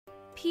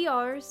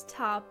PR's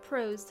Top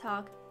Pros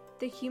Talk,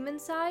 the human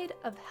side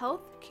of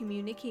health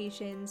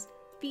communications,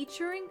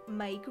 featuring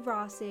Mike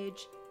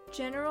Rossage,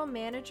 General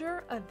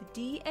Manager of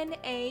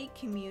DNA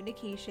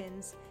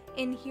Communications.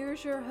 And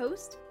here's your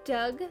host,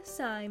 Doug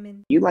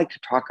Simon. You like to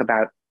talk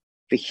about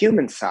the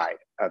human side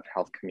of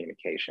health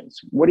communications.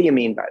 What do you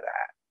mean by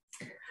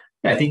that?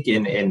 I think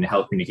in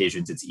health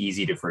communications, it's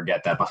easy to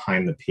forget that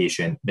behind the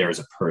patient, there's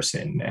a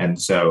person.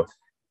 And so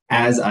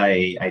as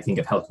I think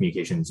of health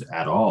communications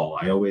at all,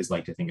 I always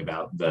like to think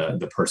about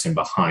the person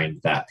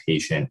behind that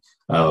patient,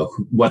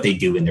 what they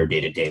do in their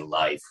day-to-day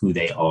life, who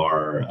they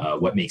are,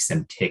 what makes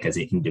them tick as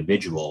an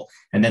individual,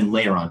 and then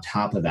layer on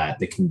top of that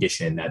the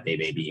condition that they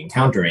may be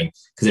encountering,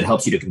 because it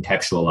helps you to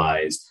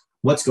contextualize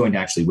what's going to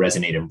actually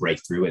resonate and break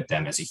through with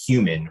them as a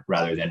human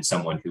rather than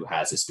someone who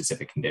has a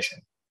specific condition.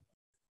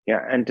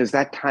 Yeah, and does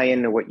that tie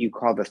into what you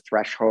call the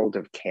threshold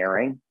of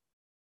caring?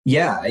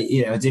 Yeah,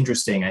 it's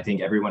interesting. I think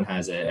everyone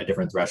has a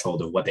different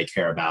threshold of what they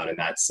care about, and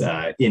that's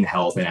in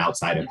health and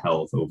outside of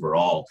health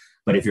overall.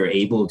 But if you're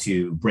able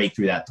to break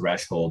through that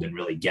threshold and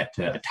really get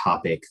to a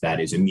topic that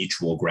is a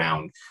mutual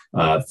ground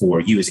for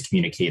you as a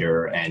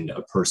communicator and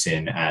a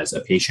person as a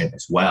patient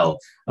as well,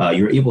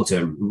 you're able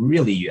to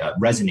really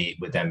resonate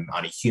with them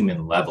on a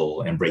human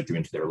level and break through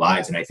into their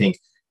lives. And I think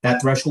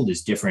that threshold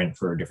is different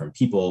for different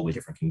people with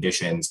different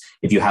conditions.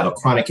 If you have a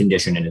chronic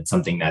condition and it's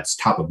something that's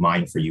top of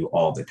mind for you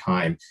all the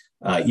time,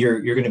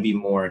 you're going to be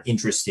more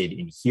interested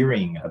in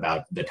hearing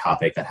about the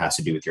topic that has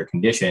to do with your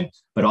condition,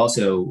 but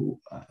also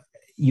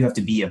you have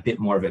to be a bit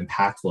more of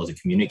impactful as a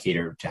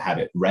communicator to have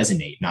it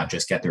resonate, not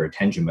just get their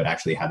attention, but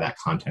actually have that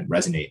content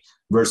resonate.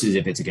 Versus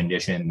if it's a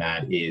condition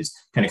that is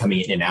kind of coming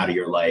in and out of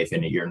your life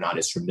and you're not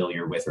as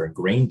familiar with or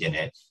ingrained in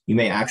it, you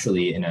may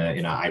actually, in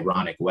an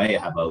ironic way,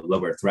 have a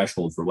lower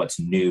threshold for what's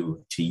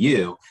new to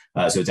you.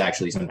 So it's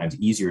actually sometimes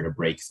easier to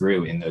break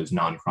through in those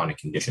non-chronic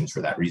conditions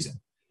for that reason.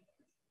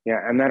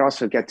 Yeah, and that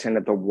also gets into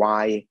the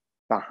why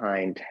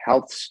behind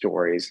health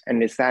stories.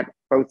 And is that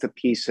both a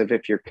piece of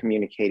if you're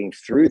communicating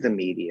through the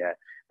media,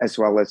 as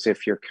well as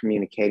if you're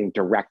communicating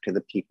direct to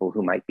the people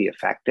who might be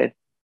affected?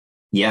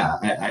 Yeah,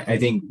 I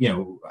think,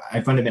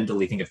 I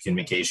fundamentally think of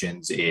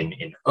communications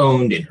in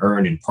owned and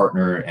earned and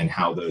partner and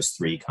how those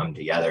three come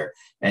together.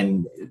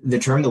 And the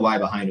term, the why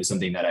behind, was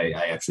something that I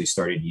actually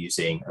started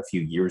using a few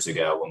years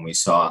ago when we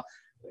saw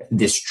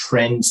this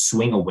trend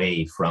swing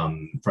away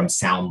from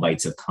sound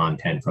bites of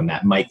content, from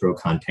that micro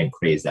content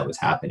craze that was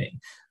happening.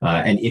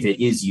 And if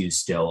it is used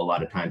still, a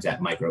lot of times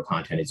that micro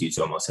content is used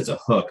almost as a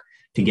hook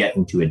to get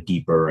into a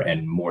deeper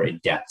and more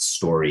in-depth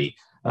story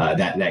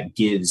that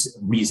gives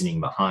reasoning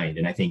behind.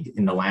 And I think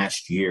in the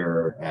last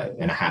year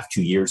and a half,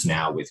 2 years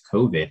now with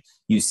COVID,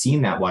 you've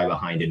seen that why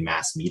behind in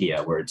mass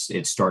media, where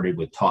it started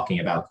with talking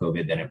about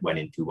COVID, then it went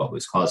into what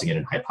was causing it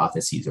and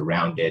hypotheses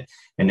around it.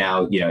 And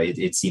now,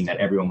 it seemed that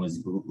everyone was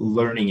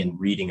learning and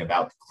reading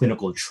about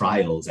clinical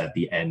trials at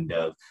the end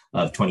of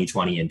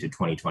 2020 into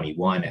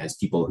 2021 as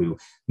people who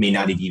may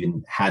not have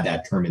even had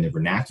that term in the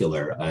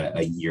vernacular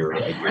a year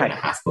and a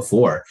half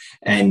before.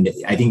 And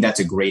I think that's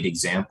a great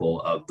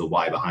example of the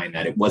why behind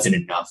that. It wasn't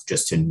enough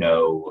just to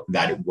know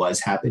that it was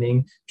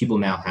happening. People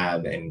now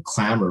have and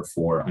clamor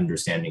for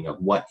understanding of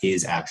what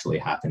is actually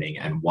happening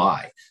and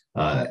why.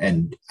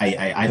 And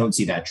I don't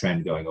see that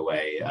trend going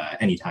away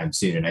anytime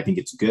soon. And I think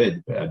it's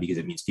good because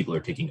it means people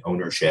are taking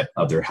ownership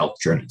of their health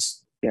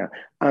journeys. Yeah.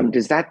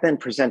 Does that then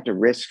present a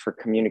risk for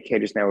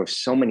communicators now with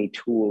so many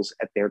tools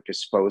at their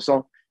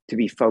disposal to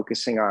be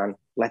focusing on,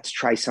 let's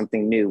try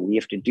something new, we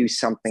have to do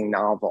something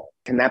novel?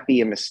 Can that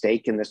be a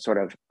mistake in this sort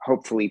of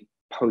hopefully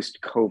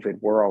post-COVID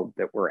world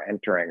that we're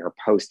entering, or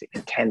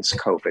post-intense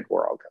COVID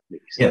world at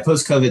least? Yeah,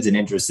 post-COVID is an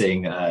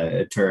interesting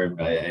term.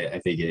 I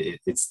think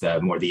it's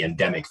more the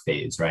endemic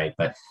phase, right?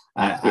 But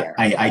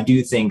I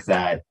do think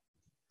that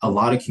a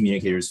lot of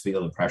communicators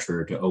feel the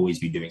pressure to always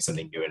be doing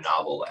something new and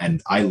novel.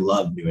 And I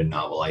love new and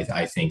novel.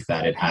 I think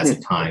that it has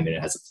a time and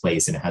it has a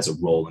place and it has a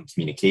role in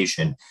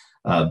communication.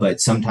 But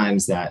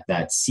sometimes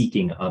that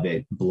seeking of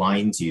it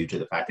blinds you to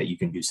the fact that you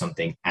can do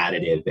something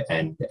additive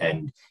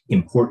and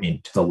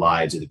important to the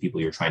lives of the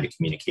people you're trying to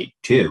communicate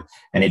to.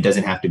 And it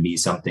doesn't have to be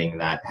something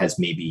that has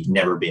maybe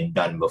never been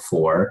done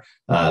before,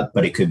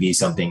 but it could be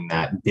something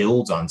that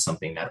builds on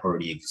something that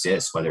already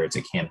exists, whether it's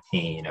a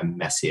campaign, a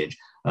message,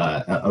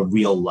 a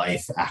real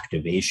life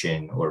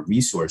activation or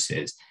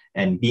resources.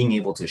 And being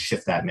able to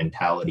shift that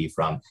mentality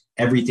from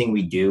everything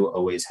we do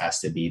always has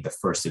to be the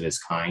first of its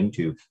kind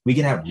to we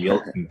can have real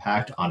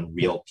impact on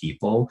real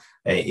people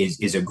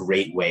is a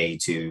great way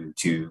to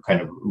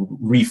kind of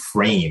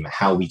reframe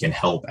how we can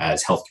help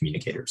as health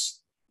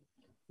communicators.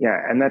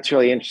 Yeah, and that's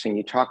really interesting.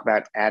 You talk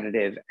about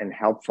additive and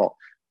helpful.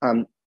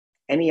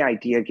 Any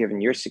idea,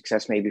 given your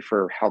success, maybe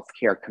for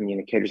healthcare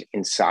communicators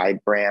inside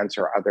brands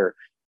or other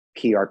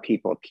PR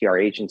people, PR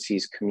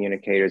agencies,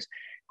 communicators,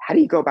 how do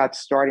you go about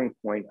starting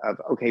point of,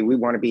 okay, we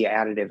want to be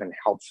additive and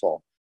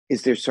helpful?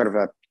 Is there sort of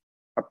a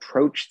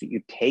approach that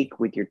you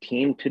take with your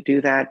team to do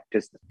that?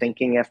 Does the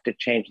thinking have to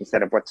change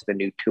instead of what's the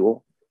new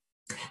tool?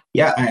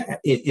 Yeah,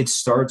 it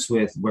starts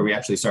with where we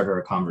actually started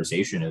our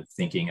conversation of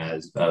thinking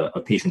as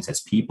of patients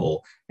as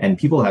people, and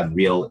people have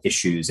real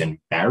issues and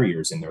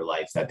barriers in their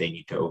life that they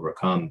need to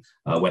overcome,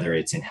 whether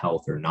it's in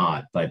health or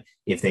not. But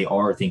if they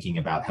are thinking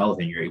about health,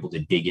 and you're able to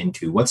dig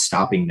into what's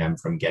stopping them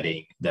from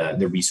getting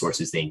the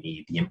resources they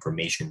need, the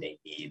information they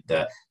need,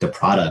 the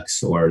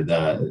products or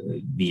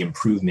the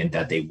improvement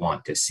that they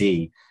want to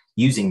see,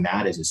 using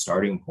that as a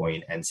starting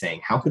point and saying,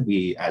 how could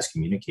we as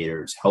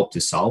communicators help to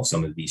solve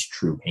some of these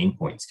true pain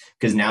points?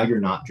 Because now you're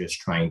not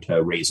just trying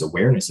to raise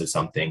awareness of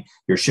something,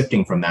 you're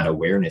shifting from that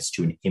awareness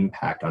to an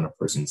impact on a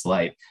person's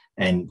life.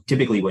 And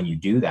typically when you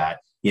do that,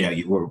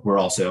 we're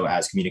also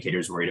as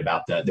communicators worried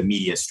about the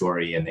media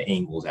story and the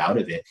angles out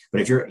of it.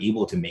 But if you're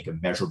able to make a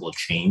measurable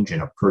change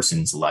in a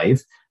person's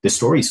life, the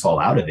stories fall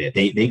out of it.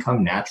 They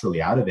come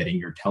naturally out of it. And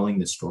you're telling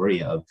the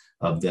story of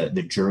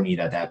the journey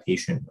that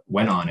patient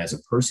went on as a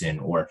person,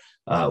 or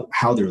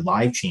how their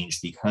life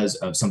changed because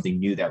of something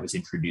new that was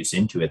introduced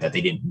into it that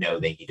they didn't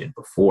know they needed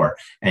before.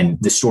 And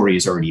the story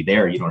is already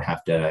there. You don't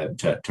have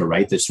to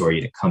write the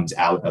story. It comes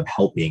out of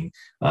helping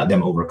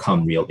them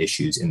overcome real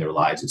issues in their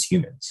lives as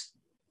humans.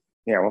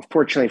 Yeah, well,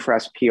 fortunately for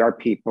us PR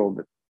people,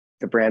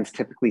 the brands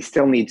typically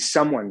still need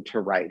someone to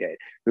write it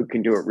who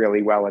can do it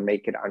really well and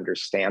make it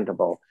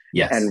understandable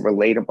and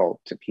relatable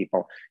to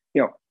people.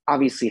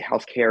 Obviously,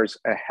 healthcare is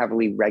a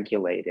heavily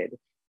regulated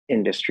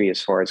industry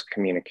as far as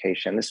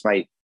communication. This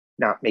might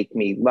not make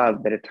me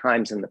love, but at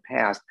times in the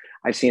past,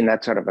 I've seen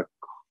that sort of a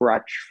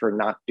crutch for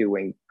not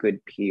doing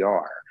good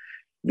PR.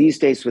 These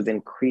days, with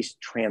increased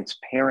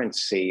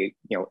transparency,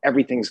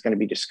 everything's going to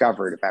be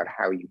discovered about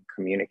how you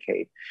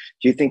communicate.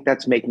 Do you think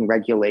that's making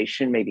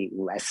regulation maybe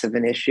less of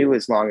an issue,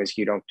 as long as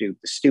you don't do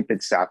the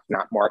stupid stuff,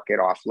 not market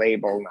off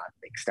label, not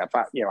make stuff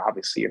up?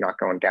 Obviously you're not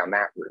going down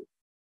that route.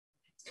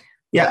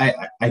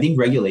 Yeah, I think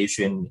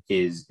regulation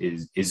is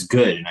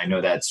good, and I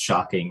know that's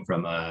shocking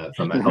from a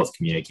health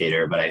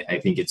communicator, but I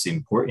think it's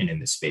important in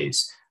this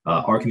space.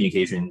 Our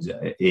communications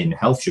in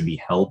health should be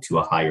held to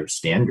a higher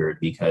standard,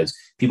 because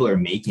people are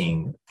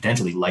making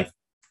potentially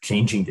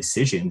life-changing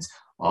decisions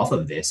off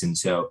of this. And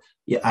so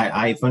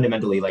I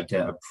fundamentally like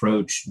to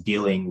approach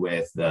dealing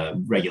with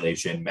the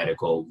regulation,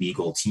 medical,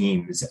 legal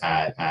teams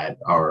at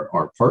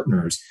our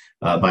partners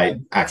by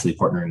actually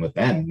partnering with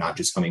them, not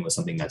just coming with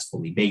something that's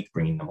fully baked,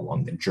 bringing them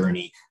along the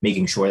journey,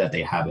 making sure that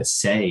they have a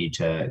say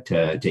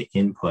to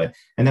input,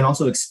 and then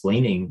also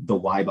explaining the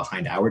why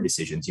behind our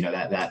decisions.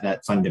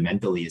 That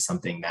fundamentally is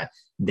something that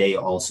they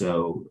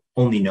also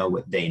only know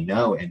what they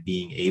know, and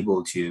being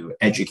able to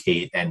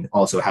educate and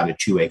also have a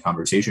two-way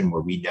conversation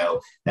where we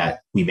know that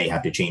we may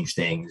have to change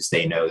things.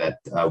 They know that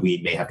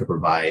we may have to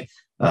provide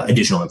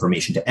additional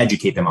information to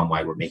educate them on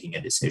why we're making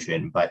a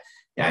decision. But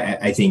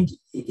I think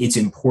it's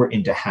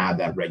important to have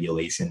that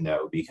regulation,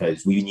 though,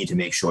 because we need to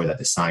make sure that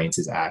the science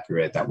is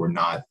accurate, that we're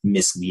not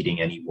misleading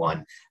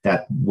anyone,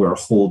 that we're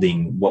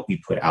holding what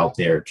we put out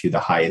there to the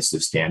highest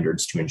of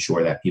standards to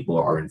ensure that people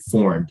are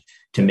informed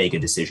to make a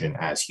decision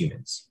as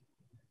humans.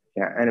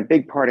 Yeah, and a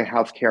big part of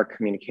healthcare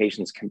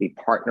communications can be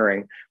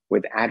partnering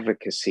with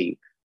advocacy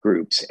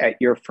groups. At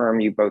your firm,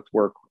 you both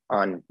work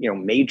on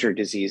major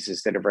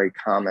diseases that are very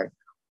common,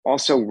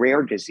 also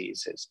rare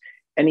diseases.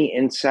 Any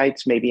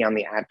insights maybe on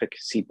the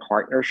advocacy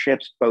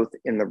partnerships, both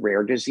in the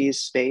rare disease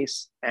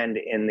space and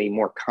in the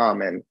more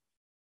common,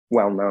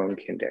 well-known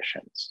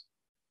conditions?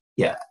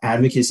 Yeah,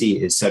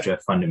 advocacy is such a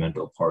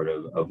fundamental part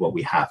of what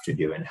we have to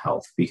do in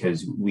health,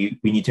 because we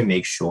need to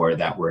make sure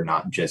that we're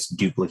not just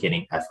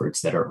duplicating efforts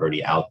that are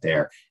already out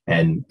there.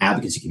 And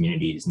advocacy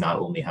communities not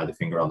only have the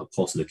finger on the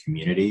pulse of the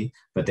community,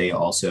 but they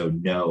also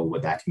know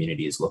what that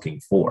community is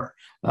looking for.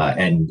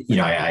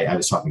 I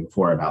was talking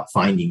before about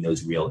finding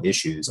those real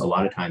issues. A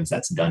lot of times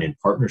that's done in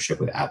partnership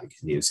with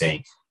advocacy, of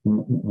saying,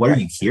 what are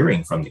you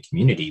hearing from the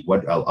community?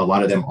 What a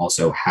lot of them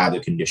also have a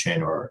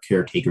condition or are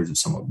caretakers of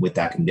someone with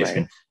that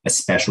condition, right.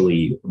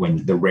 Especially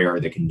when the rarer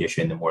the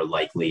condition, the more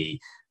likely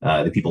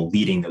the people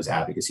leading those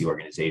advocacy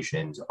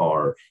organizations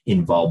are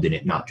involved in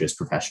it, not just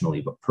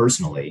professionally, but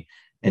personally.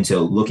 And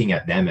so looking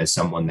at them as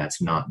someone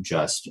that's not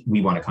just,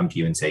 we want to come to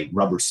you and say,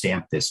 rubber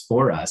stamp this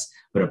for us,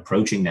 but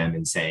approaching them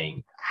and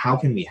saying, how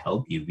can we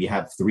help you? We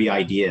have 3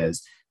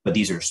 ideas, but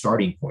these are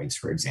starting points,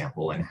 for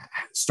example, and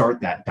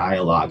start that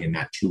dialogue and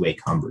that two-way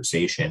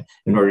conversation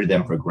in order to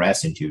then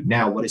progress into,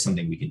 now what is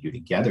something we can do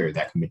together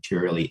that can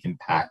materially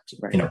impact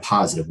in a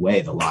positive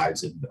way the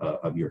lives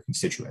of your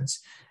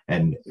constituents.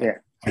 And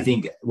I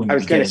think I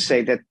was going to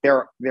say that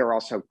they're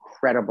also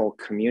credible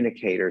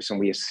communicators, and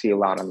we see a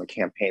lot on the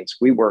campaigns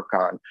we work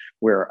on,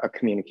 where a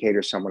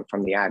communicator, someone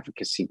from the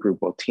advocacy group,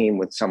 will team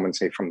with someone,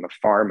 say, from the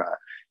pharma,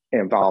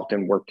 involved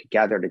and work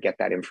together to get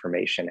that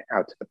information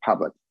out to the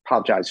public.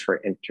 Apologize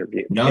for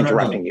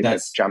interrupting you.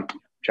 That's jump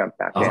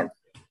back in.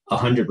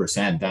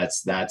 100%.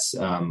 That's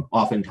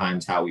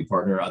oftentimes how we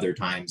partner. Other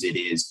times it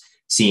is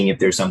seeing if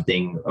there's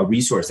a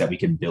resource that we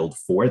can build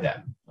for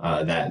them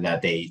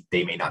that they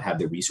may not have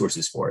the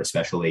resources for,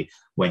 especially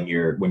when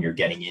you're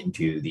getting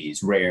into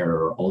these rare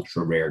or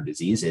ultra rare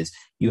diseases.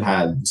 You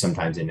have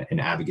sometimes an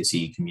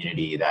advocacy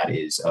community that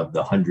is of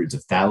the hundreds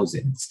of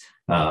thousands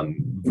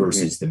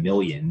versus the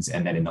millions,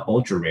 and then in the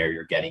ultra rare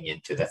you're getting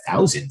into the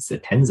thousands, the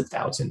tens of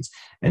thousands,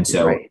 and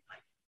so. Right.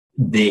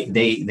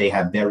 They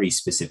have very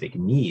specific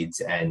needs,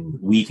 and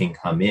we can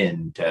come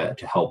in to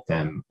help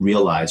them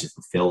realize or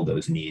fulfill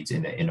those needs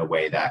in a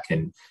way that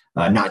can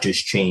not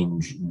just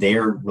change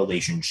their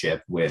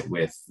relationship with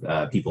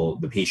people,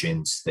 the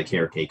patients, the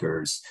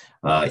caretakers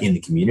in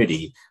the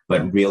community,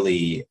 but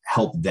really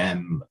help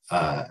them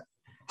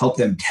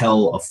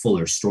tell a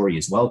fuller story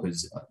as well,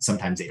 because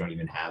sometimes they don't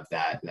even have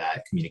that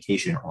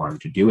communication arm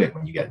to do it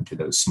when you get into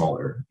those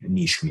smaller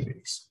niche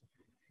communities.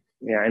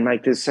 Yeah, and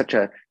Mike, this is such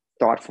a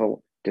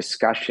thoughtful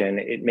discussion.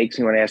 It makes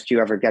me want to ask, do you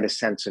ever get a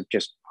sense of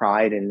just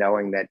pride in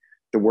knowing that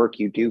the work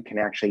you do can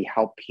actually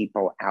help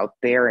people out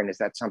there? And is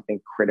that something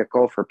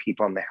critical for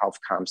people in the health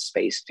comm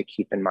space to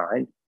keep in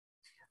mind?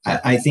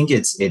 I think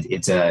it's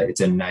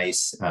a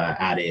nice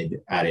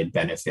added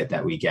benefit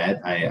that we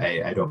get.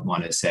 I don't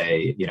want to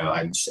say,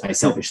 I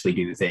selfishly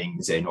do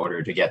things in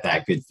order to get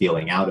that good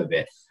feeling out of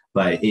it,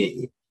 but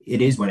it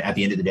is when at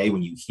the end of the day,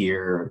 when you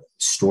hear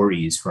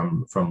stories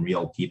from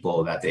real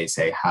people that they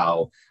say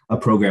how a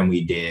program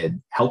we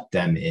did helped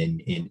them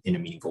in a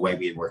meaningful way.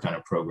 We had worked on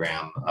a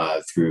program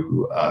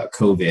through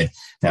COVID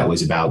that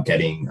was about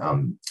getting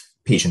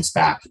patients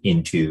back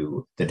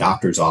into the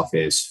doctor's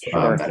office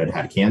that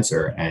had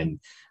cancer. And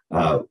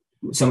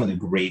some of the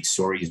great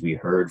stories we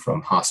heard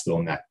from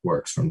hospital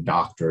networks, from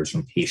doctors,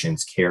 from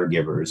patients,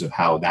 caregivers, of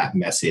how that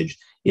message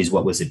is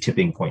what was a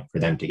tipping point for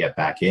them to get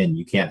back in.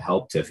 You can't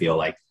help to feel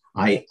like,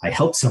 I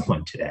helped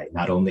someone today.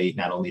 Not only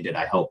did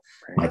I help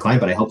my client,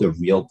 but I helped a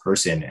real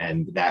person.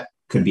 And that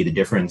could be the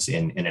difference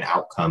in an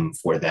outcome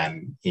for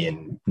them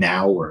in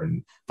now or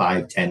in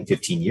 5, 10,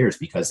 15 years,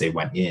 because they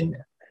went in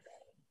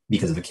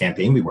because of a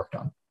campaign we worked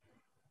on.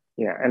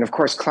 Yeah. And of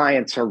course,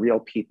 clients are real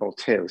people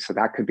too. So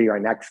that could be our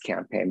next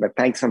campaign. But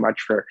thanks so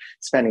much for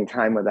spending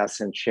time with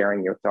us and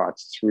sharing your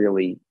thoughts. It's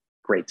really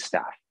great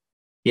stuff.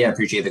 Yeah, I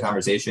appreciate the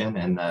conversation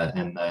and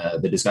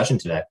the discussion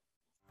today.